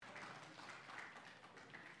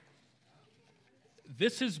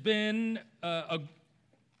This has been a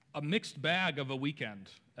mixed bag of a weekend.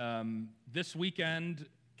 This weekend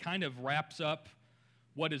kind of wraps up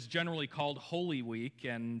what is generally called Holy Week,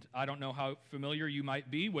 and I don't know how familiar you might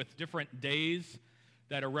be with different days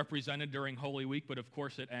that are represented during Holy Week, but of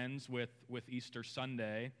course it ends with Easter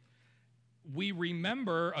Sunday. We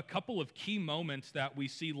remember a couple of key moments that we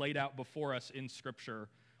see laid out before us in Scripture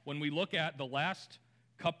when we look at the last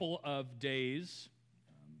couple of days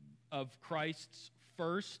of Christ's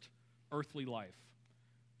first earthly life.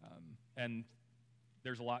 And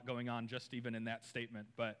there's a lot going on just even in that statement,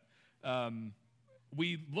 but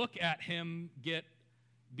we look at him get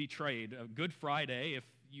betrayed. Good Friday, if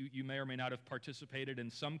you may or may not have participated in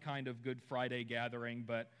some kind of Good Friday gathering,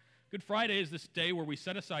 but Good Friday is this day where we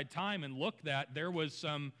set aside time and look that there was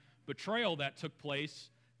some betrayal that took place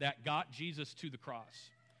that got Jesus to the cross.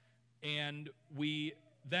 And we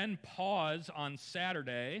then pause on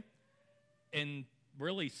Saturday in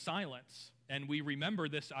really silence, and we remember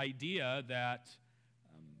this idea that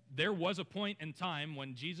there was a point in time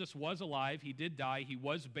when Jesus was alive, he did die, he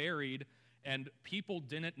was buried, and people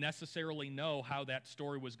didn't necessarily know how that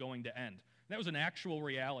story was going to end. That was an actual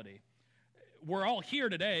reality. We're all here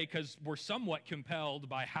today because we're somewhat compelled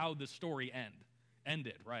by how the story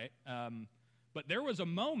ended, right? But there was a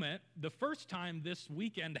moment, the first time this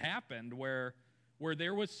weekend happened, where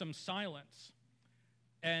there was some silence.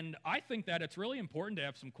 And I think that it's really important to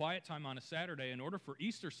have some quiet time on a Saturday in order for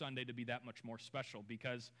Easter Sunday to be that much more special,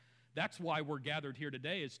 because that's why we're gathered here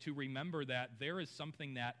today, is to remember that there is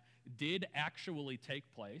something that did actually take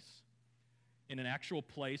place in an actual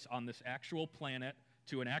place on this actual planet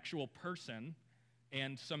to an actual person,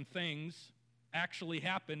 and some things actually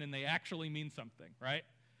happen and they actually mean something, right?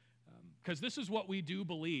 Because this is what we do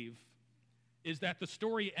believe, is that the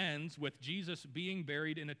story ends with Jesus being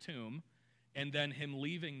buried in a tomb and then him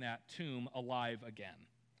leaving that tomb alive again.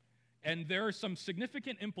 And there are some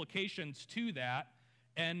significant implications to that,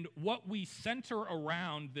 and what we center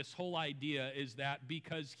around this whole idea is that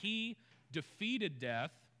because he defeated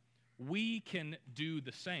death, we can do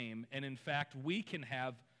the same, and in fact, we can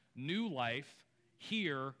have new life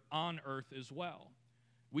here on earth as well.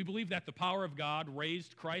 We believe that the power of God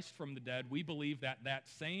raised Christ from the dead. We believe that that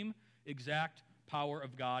same exact power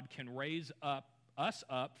of God can raise us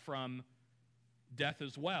up from death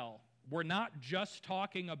as well. We're not just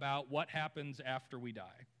talking about what happens after we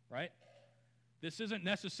die, right? This isn't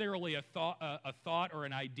necessarily a thought or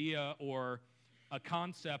an idea or a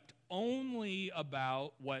concept only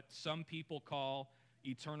about what some people call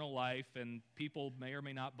eternal life, and people may or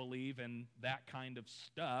may not believe in that kind of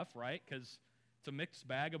stuff, right? Because it's a mixed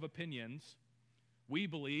bag of opinions. We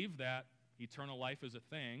believe that eternal life is a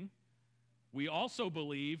thing. We also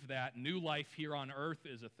believe that new life here on earth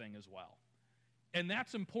is a thing as well. And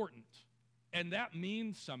that's important. And that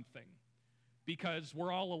means something, because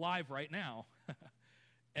we're all alive right now.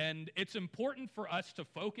 And it's important for us to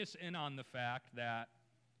focus in on the fact that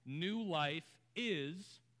new life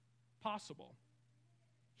is possible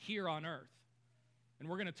here on earth. And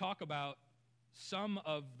we're going to talk about some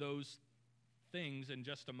of those things in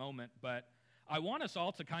just a moment, but I want us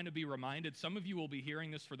all to kind of be reminded. Some of you will be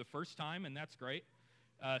hearing this for the first time, and that's great.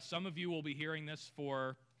 Some of you will be hearing this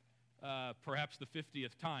for perhaps the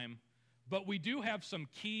 50th time. But we do have some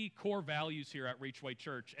key core values here at Reachway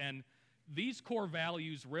Church, and these core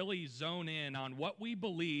values really zone in on what we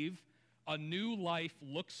believe a new life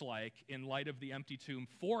looks like in light of the empty tomb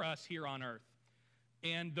for us here on earth.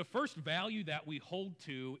 And the first value that we hold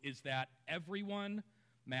to is that everyone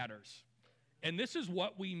matters. And this is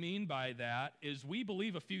what we mean by that, is we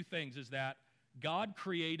believe a few things, is that God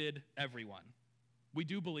created everyone. We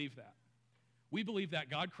do believe that. We believe that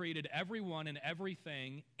God created everyone and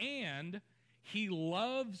everything, and he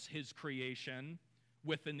loves his creation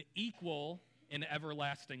with an equal and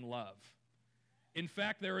everlasting love. In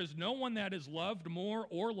fact, there is no one that is loved more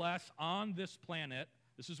or less on this planet.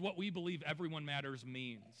 This is what we believe everyone matters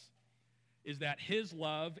means, is that his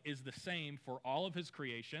love is the same for all of his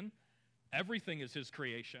creation. Everything is his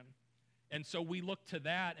creation. And so we look to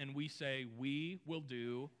that and we say, we will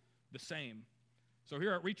do the same. So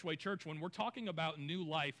here at Reachway Church, when we're talking about new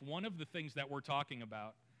life, one of the things that we're talking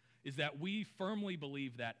about is that we firmly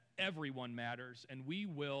believe that everyone matters, and we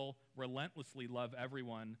will relentlessly love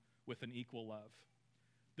everyone with an equal love.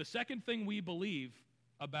 The second thing we believe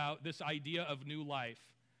about this idea of new life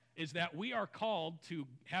is that we are called to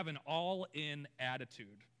have an all-in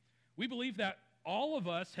attitude. We believe that all of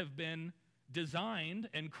us have been designed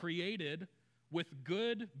and created with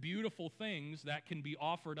good, beautiful things that can be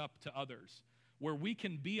offered up to others, where we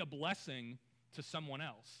can be a blessing to someone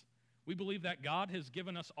else. We believe that God has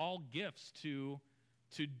given us all gifts to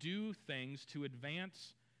to do things to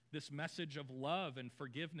advance this message of love and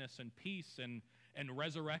forgiveness and peace and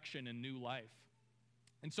resurrection and new life.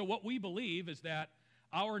 And so what we believe is that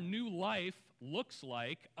our new life looks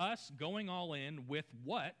like us going all in with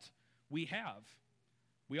what we have.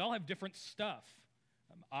 We all have different stuff.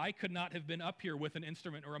 I could not have been up here with an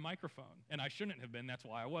instrument or a microphone, and I shouldn't have been. That's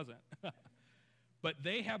why I wasn't. But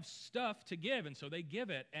they have stuff to give, and so they give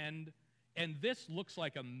it, and this looks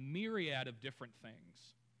like a myriad of different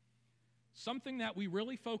things. Something that we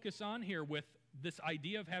really focus on here with this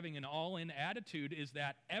idea of having an all-in attitude is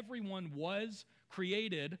that everyone was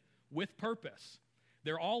created with purpose.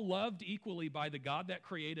 They're all loved equally by the God that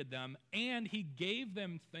created them, and he gave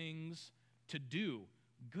them things to do,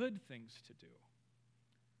 good things to do.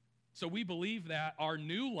 So we believe that our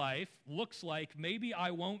new life looks like maybe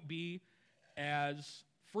I won't be as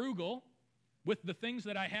frugal with the things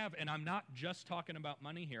that I have, and I'm not just talking about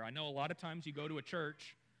money here. I know a lot of times you go to a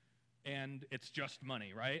church and it's just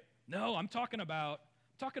money, right? No, I'm talking about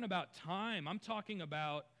time. I'm talking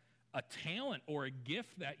about a talent or a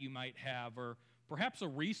gift that you might have, or perhaps a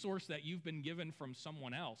resource that you've been given from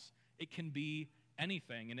someone else. It can be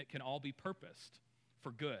anything, and it can all be purposed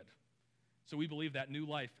for good. So we believe that new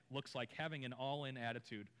life looks like having an all-in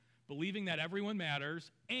attitude, believing that everyone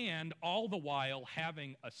matters, and all the while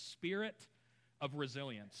having a spirit of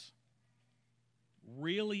resilience.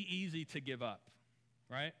 Really easy to give up,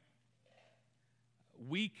 right?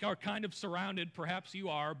 We are kind of surrounded, perhaps you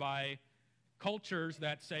are, by cultures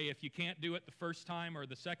that say if you can't do it the first time or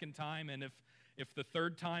the second time, and if the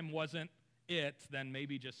third time wasn't it, then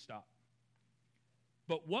maybe just stop.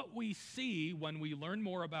 But what we see when we learn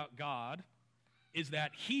more about God is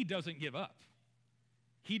that he doesn't give up.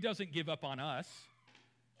 He doesn't give up on us.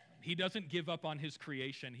 He doesn't give up on his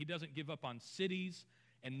creation. He doesn't give up on cities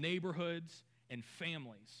and neighborhoods and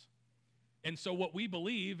families. And so what we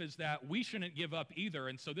believe is that we shouldn't give up either.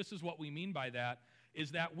 And so this is what we mean by that,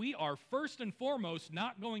 is that we are first and foremost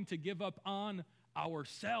not going to give up on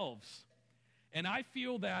ourselves. And I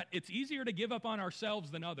feel that it's easier to give up on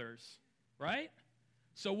ourselves than others, right?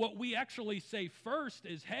 So what we actually say first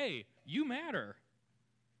is, hey, you matter.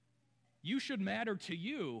 You should matter to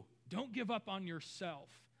you. Don't give up on yourself.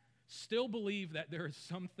 Still believe that there is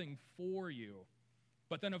something for you.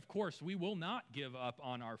 But then, of course, we will not give up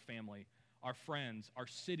on our family, our friends, our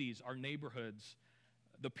cities, our neighborhoods,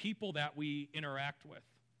 the people that we interact with.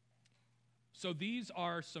 So these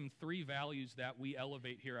are some 3 values that we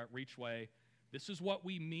elevate here at Reachway. This is what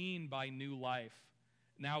we mean by new life.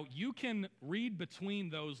 Now, you can read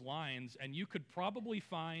between those lines, and you could probably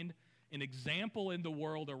find an example in the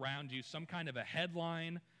world around you, some kind of a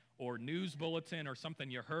headline or news bulletin or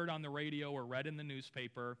something you heard on the radio or read in the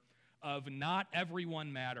newspaper of not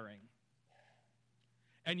everyone mattering.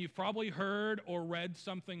 And you've probably heard or read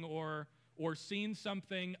something or seen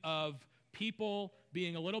something of people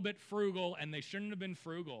being a little bit frugal, and they shouldn't have been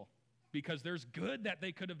frugal because there's good that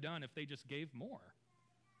they could have done if they just gave more.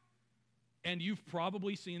 And you've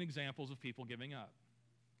probably seen examples of people giving up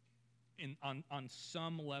on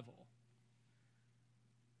some level.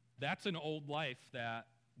 That's an old life that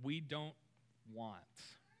we don't want.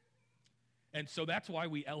 And so that's why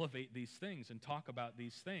we elevate these things and talk about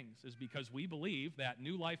these things, is because we believe that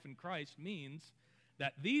new life in Christ means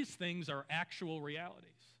that these things are actual realities.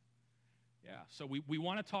 Yeah, so we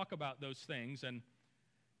want to talk about those things.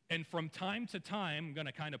 And from time to time, I'm going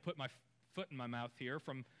to kind of put my foot in my mouth here,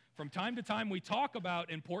 from time to time we talk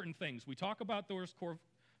about important things. We talk about those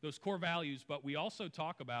core values, but we also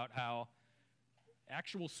talk about how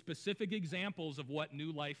actual specific examples of what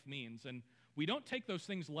new life means. And we don't take those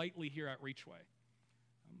things lightly here at Reachway.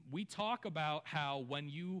 We talk about how when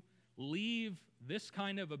you leave this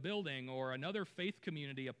kind of a building or another faith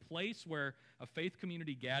community, a place where a faith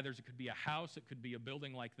community gathers, it could be a house, it could be a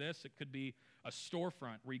building like this, it could be a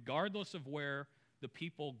storefront, regardless of where the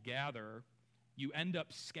people gather, you end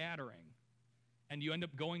up scattering. And you end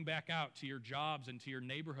up going back out to your jobs and to your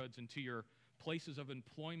neighborhoods and to your places of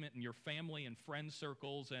employment and your family and friend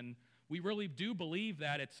circles. And we really do believe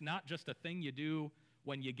that it's not just a thing you do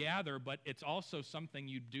when you gather, but it's also something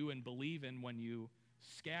you do and believe in when you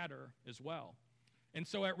scatter as well. And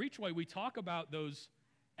so at Reachway, we talk about those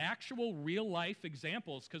actual real-life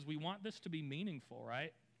examples because we want this to be meaningful,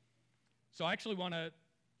 right? So I actually want to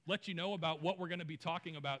let you know about what we're going to be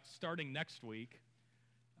talking about starting next week.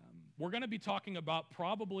 We're going to be talking about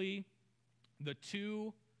probably the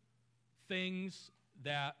 2 things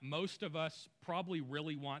that most of us probably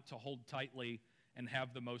really want to hold tightly and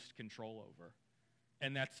have the most control over,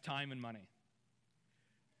 and that's time and money.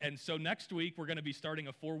 And so next week, we're going to be starting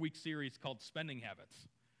a 4-week series called Spending Habits.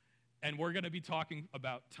 And we're going to be talking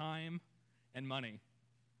about time and money.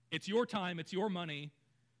 It's your time, it's your money.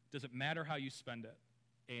 Does it matter how you spend it?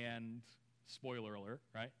 And spoiler alert,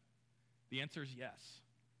 right? The answer is yes.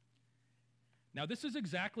 Now, this is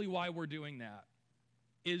exactly why we're doing that,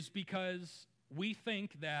 is because we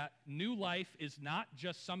think that new life is not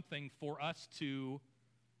just something for us to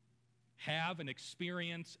have and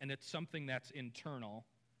experience, and it's something that's internal.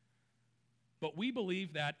 But we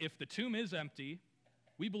believe that if the tomb is empty,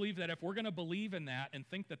 we believe that if we're going to believe in that and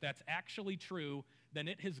think that that's actually true, then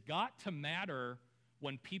it has got to matter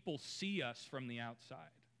when people see us from the outside.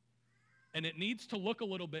 And it needs to look a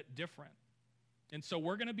little bit different. And so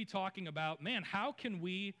we're going to be talking about, man, how can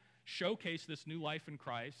we showcase this new life in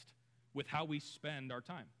Christ with how we spend our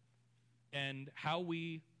time and how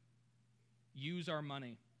we use our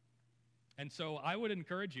money. And so I would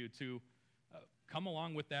encourage you to come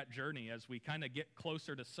along with that journey as we kind of get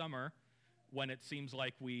closer to summer, when it seems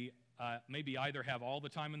like we maybe either have all the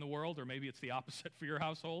time in the world, or maybe it's the opposite for your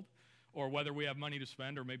household, or whether we have money to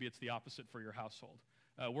spend, or maybe it's the opposite for your household.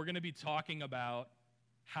 We're going to be talking about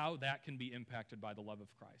how that can be impacted by the love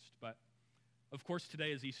of Christ. But, of course,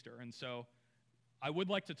 today is Easter, and so I would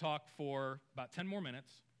like to talk for about 10 more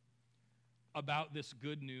minutes about this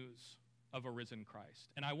good news of a risen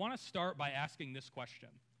Christ. And I want to start by asking this question.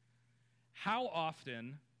 How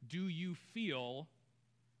often do you feel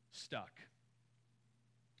stuck?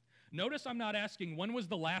 Notice I'm not asking, when was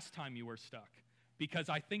the last time you were stuck? Because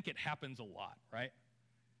I think it happens a lot, right?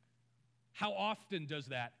 How often does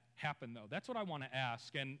that happen, though? That's what I want to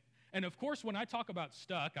ask. And of course, when I talk about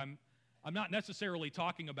stuck, I'm not necessarily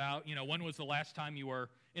talking about, when was the last time you were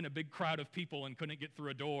in a big crowd of people and couldn't get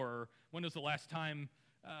through a door, or when was the last time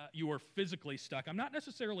you were physically stuck. I'm not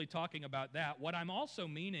necessarily talking about that. What I'm also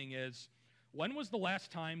meaning is, when was the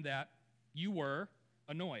last time that you were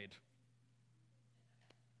annoyed?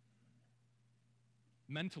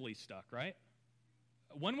 Mentally stuck, right?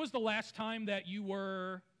 When was the last time that you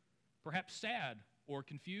were perhaps sad or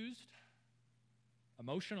confused?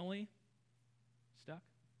 Emotionally stuck?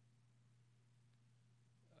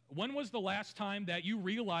 When was the last time that you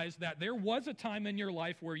realized that there was a time in your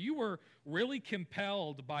life where you were really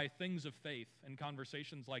compelled by things of faith and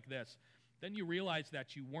conversations like this? Then you realized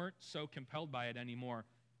that you weren't so compelled by it anymore.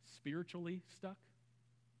 Spiritually stuck?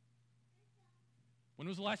 When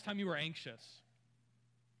was the last time you were anxious?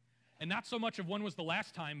 And not so much of when was the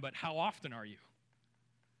last time, but how often are you?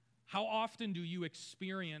 How often do you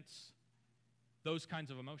experience those kinds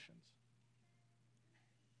of emotions?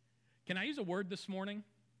 Can I use a word this morning?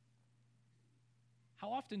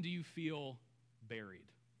 How often do you feel buried?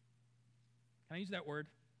 Can I use that word?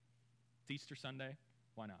 It's Easter Sunday.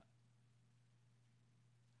 Why not?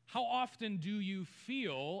 How often do you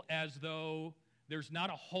feel as though there's not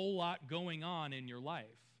a whole lot going on in your life?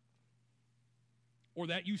 Or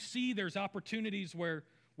that you see there's opportunities where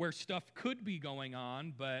stuff could be going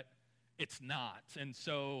on, but it's not. And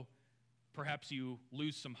so perhaps you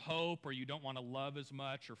lose some hope, or you don't want to love as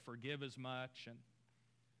much or forgive as much. And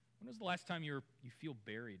when was the last time you feel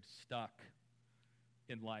buried, stuck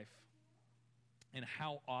in life? And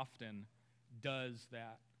how often does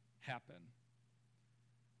that happen?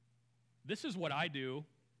 This is what I do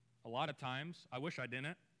a lot of times. I wish I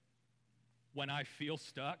didn't. When I feel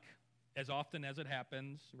stuck, as often as it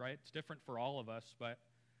happens, right? It's different for all of us, but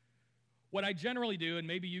what I generally do, and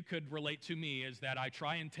maybe you could relate to me, is that I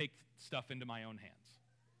try and take stuff into my own hands.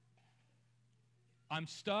 I'm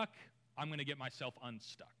stuck, I'm going to get myself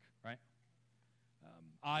unstuck, right?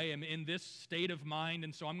 I am in this state of mind,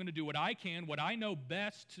 and so I'm going to do what I can, what I know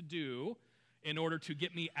best to do in order to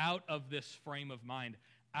get me out of this frame of mind,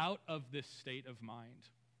 out of this state of mind.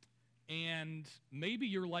 And maybe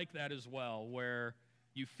you're like that as well, where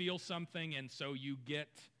you feel something, and so you get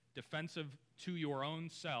defensive to your own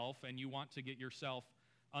self, and you want to get yourself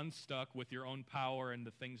unstuck with your own power and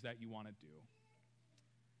the things that you want to do.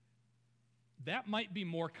 That might be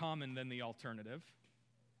more common than the alternative,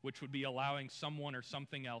 which would be allowing someone or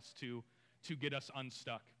something else to get us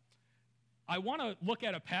unstuck. I want to look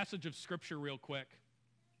at a passage of Scripture real quick.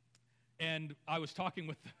 And I was talking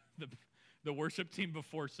with the worship team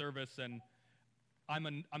before service, and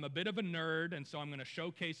I'm a bit of a nerd, and so I'm going to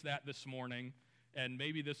showcase that this morning, and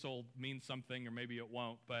maybe this will mean something or maybe it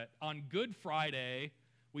won't. But on Good Friday,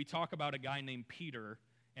 we talk about a guy named Peter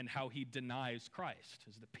and how he denies Christ.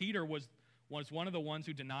 Peter was one of the ones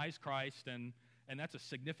who denies Christ, and that's a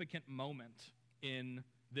significant moment in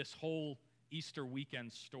this whole Easter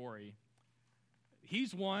weekend story.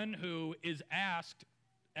 He's one who is asked,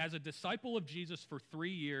 as a disciple of Jesus for 3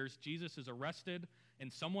 years, Jesus is arrested,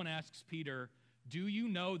 and someone asks Peter, "Do you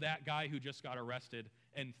know that guy who just got arrested?"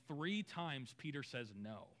 And 3 times Peter says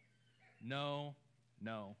no. No,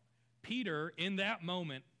 no. Peter, in that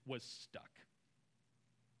moment, was stuck.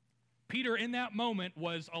 Peter, in that moment,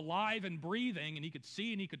 was alive and breathing, and he could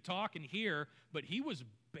see and he could talk and hear, but he was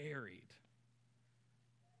buried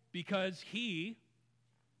because he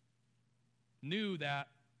knew that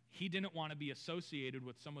he didn't want to be associated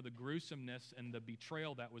with some of the gruesomeness and the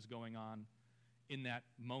betrayal that was going on in that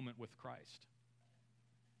moment with Christ.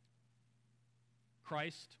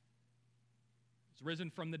 Christ is risen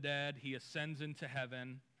from the dead. He ascends into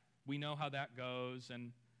heaven. We know how that goes.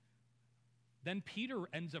 And then Peter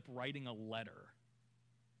ends up writing a letter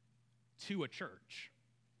to a church.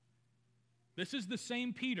 This is the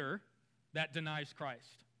same Peter that denies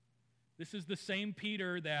Christ. This is the same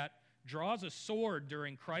Peter that draws a sword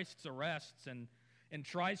during Christ's arrests and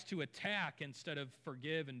tries to attack instead of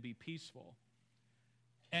forgive and be peaceful.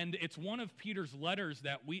 And it's one of Peter's letters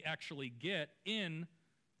that we actually get in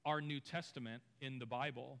our New Testament in the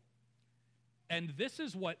Bible. And this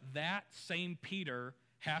is what that same Peter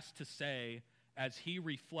has to say as he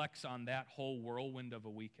reflects on that whole whirlwind of a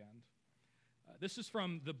weekend. This is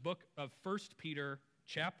from the book of 1 Peter,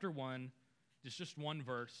 chapter 1. It's just one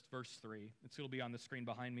verse, verse 3. It'll be on the screen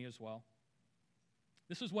behind me as well.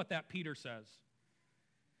 This is what that Peter says.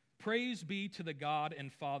 Praise be to the God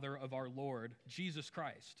and Father of our Lord, Jesus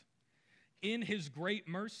Christ. In his great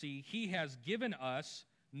mercy, he has given us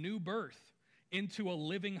new birth into a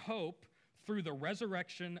living hope through the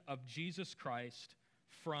resurrection of Jesus Christ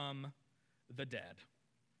from the dead.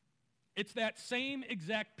 It's that same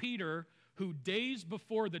exact Peter who days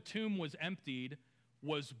before the tomb was emptied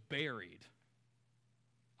was buried.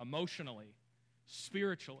 Emotionally,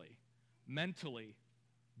 spiritually, mentally,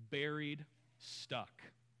 buried, stuck.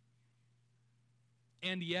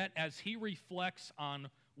 And yet, as he reflects on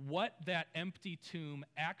what that empty tomb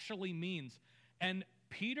actually means, and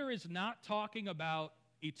Peter is not talking about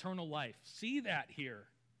eternal life. See that here.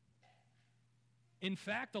 In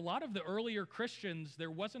fact, a lot of the earlier Christians, there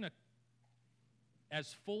wasn't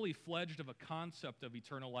as fully fledged of a concept of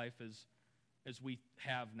eternal life as we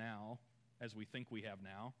have now, as we think we have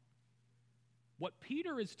now. What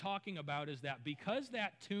Peter is talking about is that because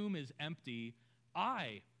that tomb is empty,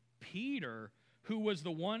 I, Peter, who was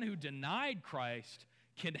the one who denied Christ,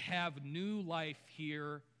 can have new life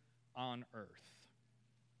here on earth.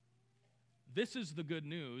 This is the good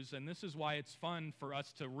news, and this is why it's fun for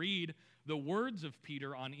us to read the words of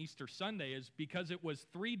Peter on Easter Sunday, is because it was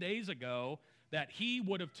 3 days ago that he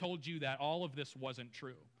would have told you that all of this wasn't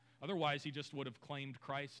true. Otherwise, he just would have claimed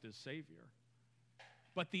Christ as Savior.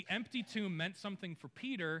 But the empty tomb meant something for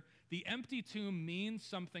Peter. The empty tomb means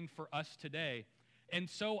something for us today. And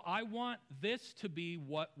so I want this to be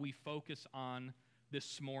what we focus on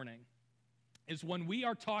this morning, is when we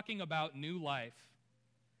are talking about new life,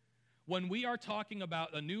 when we are talking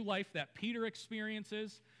about a new life that Peter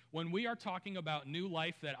experiences, when we are talking about new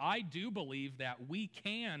life that I do believe that we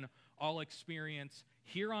can all experience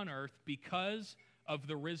here on earth because of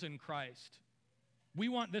the risen Christ, we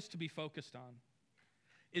want this to be focused on,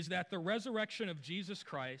 is that the resurrection of Jesus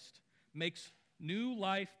Christ makes new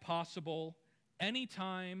life possible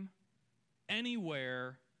anytime,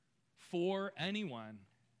 anywhere, for anyone.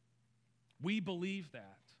 We believe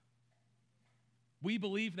that. We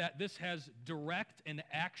believe that this has direct and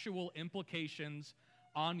actual implications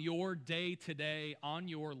on your day today, on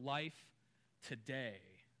your life today.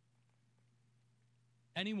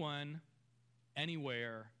 Anyone,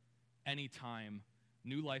 anywhere, anytime,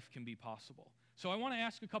 new life can be possible. So I want to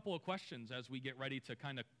ask a couple of questions as we get ready to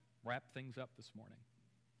kind of wrap things up this morning.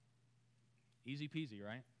 Easy peasy,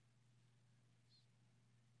 right?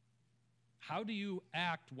 How do you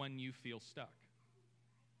act when you feel stuck?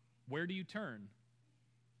 Where do you turn?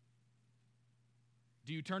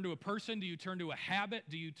 Do you turn to a person? Do you turn to a habit?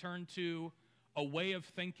 Do you turn to a way of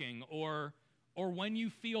thinking? Or when you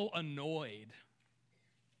feel annoyed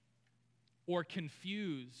or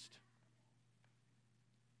confused,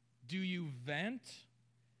 do you vent?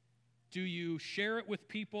 Do you share it with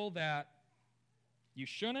people that you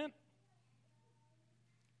shouldn't?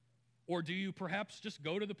 Or do you perhaps just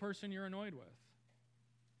go to the person you're annoyed with?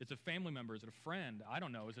 Is it a family member? Is it a friend? I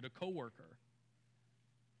don't know. Is it a coworker?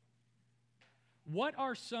 What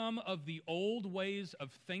are some of the old ways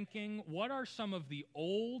of thinking? What are some of the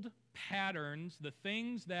old patterns, the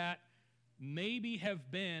things that maybe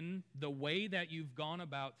have been the way that you've gone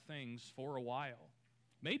about things for a while?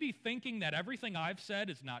 Maybe thinking that everything I've said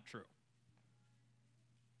is not true.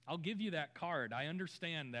 I'll give you that card. I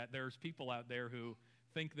understand that there's people out there who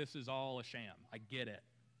think this is all a sham. I get it.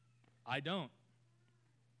 I don't.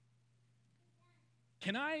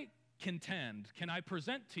 Can I contend, can I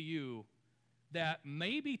present to you that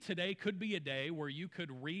maybe today could be a day where you could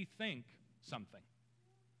rethink something?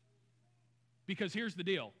 Because here's the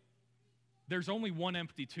deal. There's only one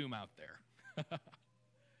empty tomb out there.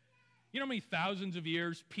 You know how many thousands of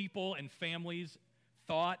years people and families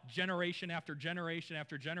thought, generation after generation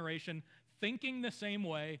after generation, thinking the same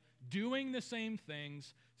way, doing the same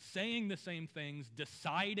things, saying the same things,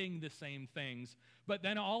 deciding the same things, but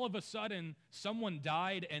then all of a sudden, someone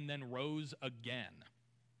died and then rose again.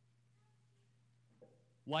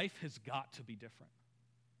 Life has got to be different.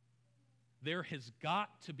 There has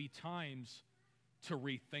got to be times to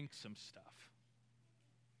rethink some stuff.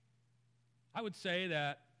 I would say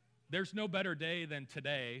that there's no better day than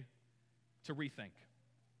today to rethink.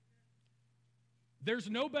 There's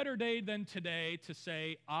no better day than today to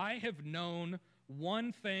say, I have known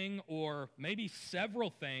one thing or maybe several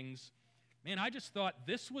things. Man, I just thought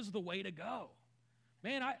this was the way to go.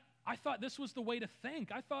 Man, I thought this was the way to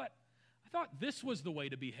think. I thought this was the way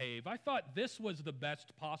to behave. I thought this was the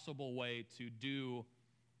best possible way to do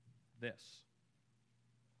this.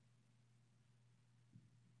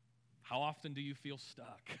 How often do you feel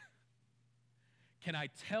stuck? Can I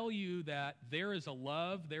tell you that there is a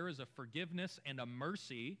love, there is a forgiveness and a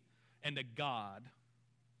mercy and a God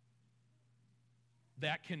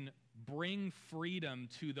that can bring freedom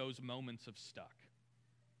to those moments of stuck,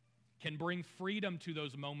 can bring freedom to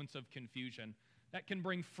those moments of confusion, that can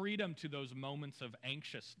bring freedom to those moments of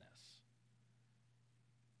anxiousness.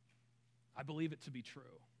 I believe it to be true.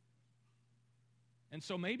 And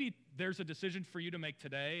so maybe there's a decision for you to make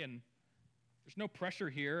today, and there's no pressure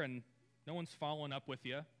here, and no one's following up with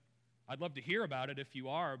you. I'd love to hear about it if you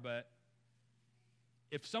are, but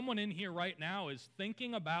if someone in here right now is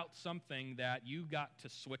thinking about something that you got to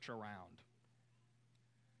switch around,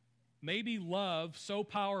 maybe love so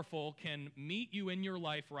powerful can meet you in your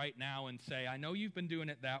life right now and say, I know you've been doing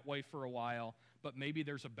it that way for a while, but maybe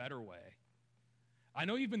there's a better way. I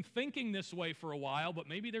know you've been thinking this way for a while, but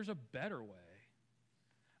maybe there's a better way.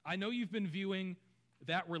 I know you've been viewing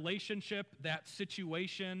that relationship, that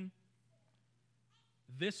situation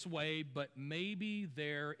this way, but maybe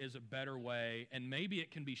there is a better way, and maybe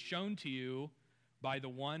it can be shown to you by the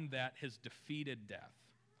one that has defeated death,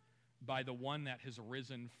 by the one that has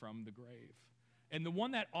risen from the grave, and the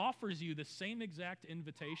one that offers you the same exact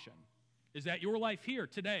invitation, is that your life here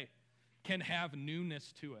today can have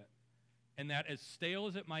newness to it, and that as stale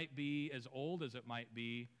as it might be, as old as it might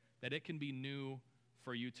be, that it can be new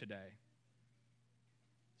for you today.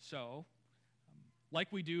 So,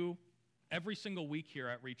 like we do every single week here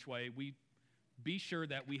at Reachway, we be sure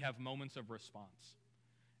that we have moments of response.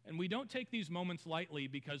 And we don't take these moments lightly,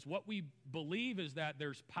 because what we believe is that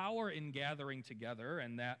there's power in gathering together,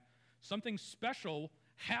 and that something special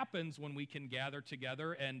happens when we can gather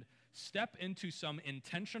together and step into some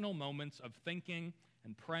intentional moments of thinking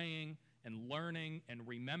and praying and learning and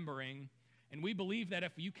remembering. And we believe that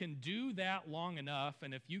if you can do that long enough,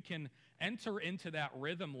 and if you can enter into that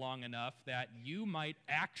rhythm long enough, that you might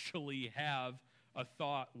actually have a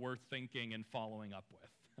thought worth thinking and following up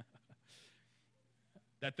with.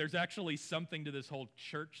 That there's actually something to this whole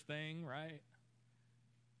church thing, right?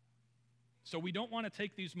 So we don't want to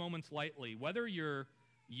take these moments lightly. Whether you're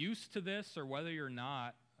used to this or whether you're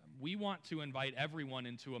not, we want to invite everyone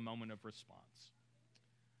into a moment of response.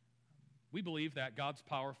 We believe that God's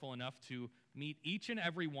powerful enough to meet each and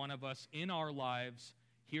every one of us in our lives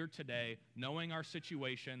here today, knowing our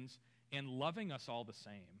situations and loving us all the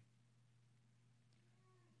same.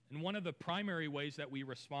 And one of the primary ways that we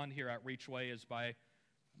respond here at Reachway is by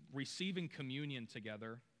receiving communion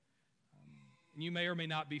together. You may or may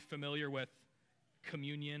not be familiar with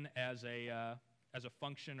communion as a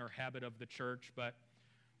function or habit of the church, but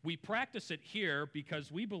we practice it here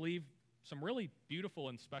because we believe some really beautiful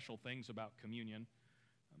and special things about communion.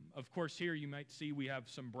 Of course, here you might see we have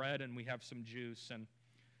some bread and we have some juice. And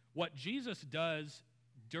what Jesus does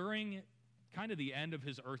during kind of the end of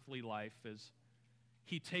his earthly life is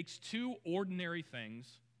he takes two ordinary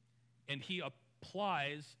things and he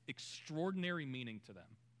applies extraordinary meaning to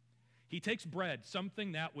them. He takes bread,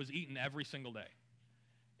 something that was eaten every single day.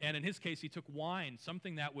 And in his case, he took wine,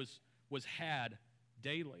 something that was had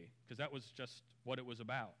daily, because that was just what it was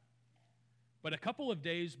about. But a couple of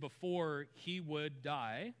days before he would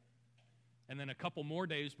die, and then a couple more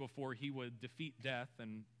days before he would defeat death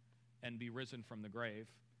and be risen from the grave,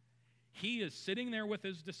 he is sitting there with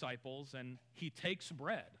his disciples, and he takes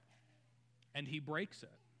bread, and he breaks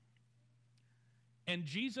it. And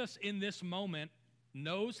Jesus, in this moment,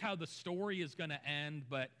 knows how the story is going to end,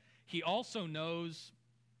 but he also knows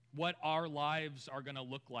what our lives are going to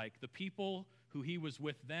look like. The people who he was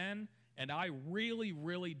with then, and I really,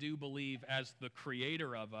 really do believe as the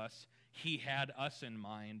creator of us, he had us in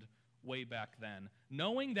mind way back then.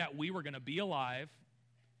 Knowing that we were going to be alive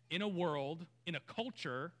in a world, in a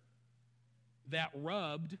culture that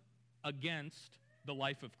rubbed against the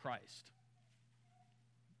life of Christ,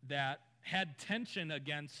 that had tension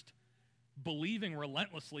against believing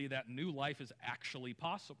relentlessly that new life is actually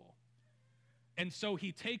possible. And so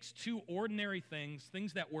he takes two ordinary things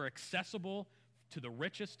that were accessible to the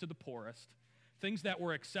richest, to the poorest, things that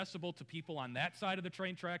were accessible to people on that side of the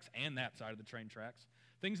train tracks and that side of the train tracks,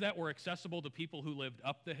 things that were accessible to people who lived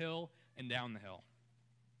up the hill and down the hill.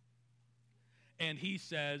 And he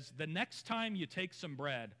says, the next time you take some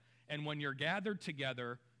bread, and when you're gathered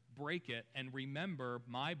together, break it, and remember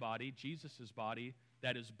my body, Jesus' body,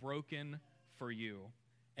 that is broken for you.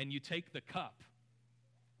 And you take the cup,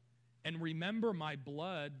 and remember my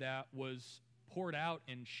blood that was poured out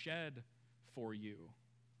and shed for you,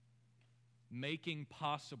 making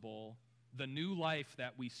possible the new life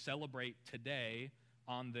that we celebrate today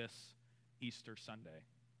on this Easter Sunday.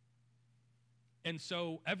 And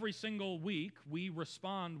so every single week, we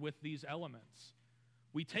respond with these elements.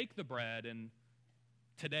 We take the bread, and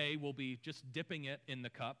today we'll be just dipping it in the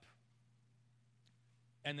cup.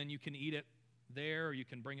 And then you can eat it there, or you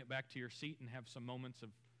can bring it back to your seat and have some moments of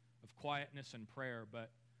quietness and prayer. But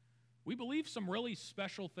we believe some really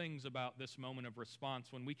special things about this moment of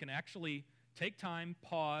response when we can actually take time,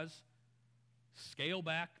 pause, scale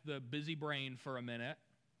back the busy brain for a minute,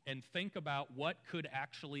 and think about what could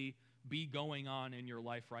actually be going on in your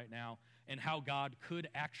life right now and how God could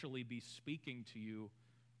actually be speaking to you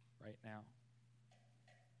right now.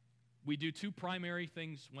 We do two primary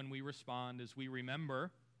things when we respond is we remember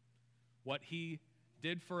what he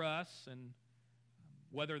did for us, and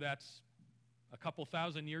whether that's a couple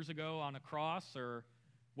thousand years ago on a cross or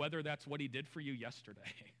whether that's what he did for you yesterday,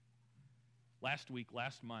 last week,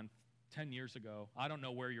 last month, 10 years ago. I don't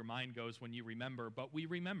know where your mind goes when you remember, but we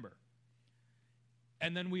remember.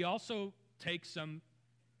 And then we also take some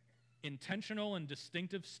intentional and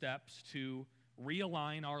distinctive steps to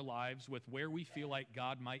realign our lives with where we feel like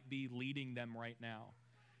God might be leading them right now.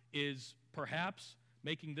 Is perhaps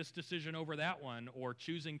making this decision over that one, or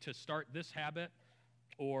choosing to start this habit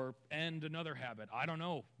or end another habit. I don't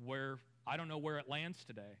know where it lands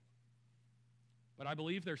today. But I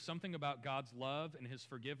believe there's something about God's love and his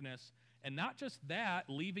forgiveness, and not just that,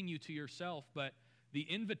 leaving you to yourself, but the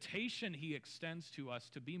invitation he extends to us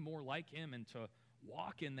to be more like him and to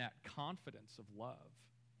walk in that confidence of love.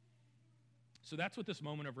 So that's what this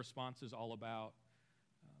moment of response is all about.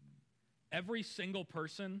 Every single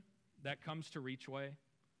person that comes to Reachway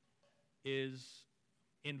is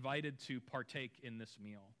invited to partake in this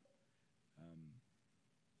meal.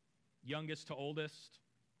 Youngest to oldest,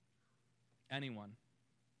 anyone.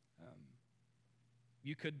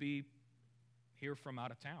 You could be here from out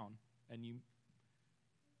of town, and you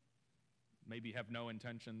maybe have no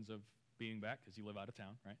intentions of being back because you live out of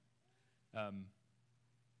town, right?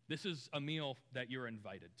 This is a meal that you're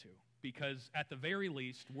invited to, because at the very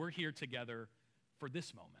least, we're here together for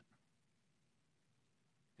this moment.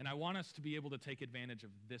 And I want us to be able to take advantage of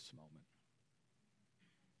this moment.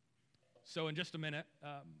 So in just a minute,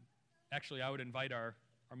 actually I would invite our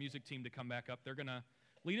music team to come back up. They're going to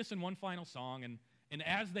lead us in one final song, and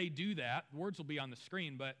as they do that, words will be on the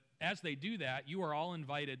screen, but as they do that, you are all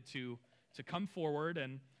invited to come forward,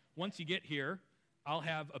 and once you get here, I'll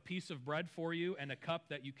have a piece of bread for you and a cup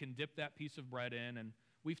that you can dip that piece of bread in, and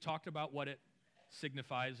we've talked about what it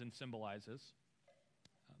signifies and symbolizes.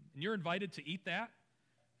 And you're invited to eat that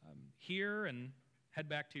here and head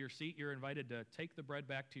back to your seat. You're invited to take the bread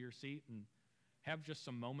back to your seat and have just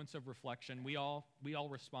some moments of reflection. We all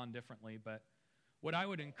respond differently, but what I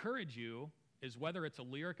would encourage you is, whether it's a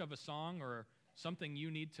lyric of a song or something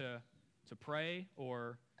you need to pray,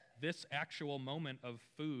 or this actual moment of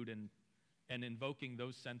food and invoking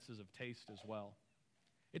those senses of taste as well.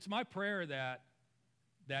 It's my prayer that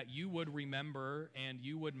you would remember and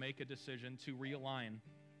you would make a decision to realign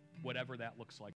whatever that looks like.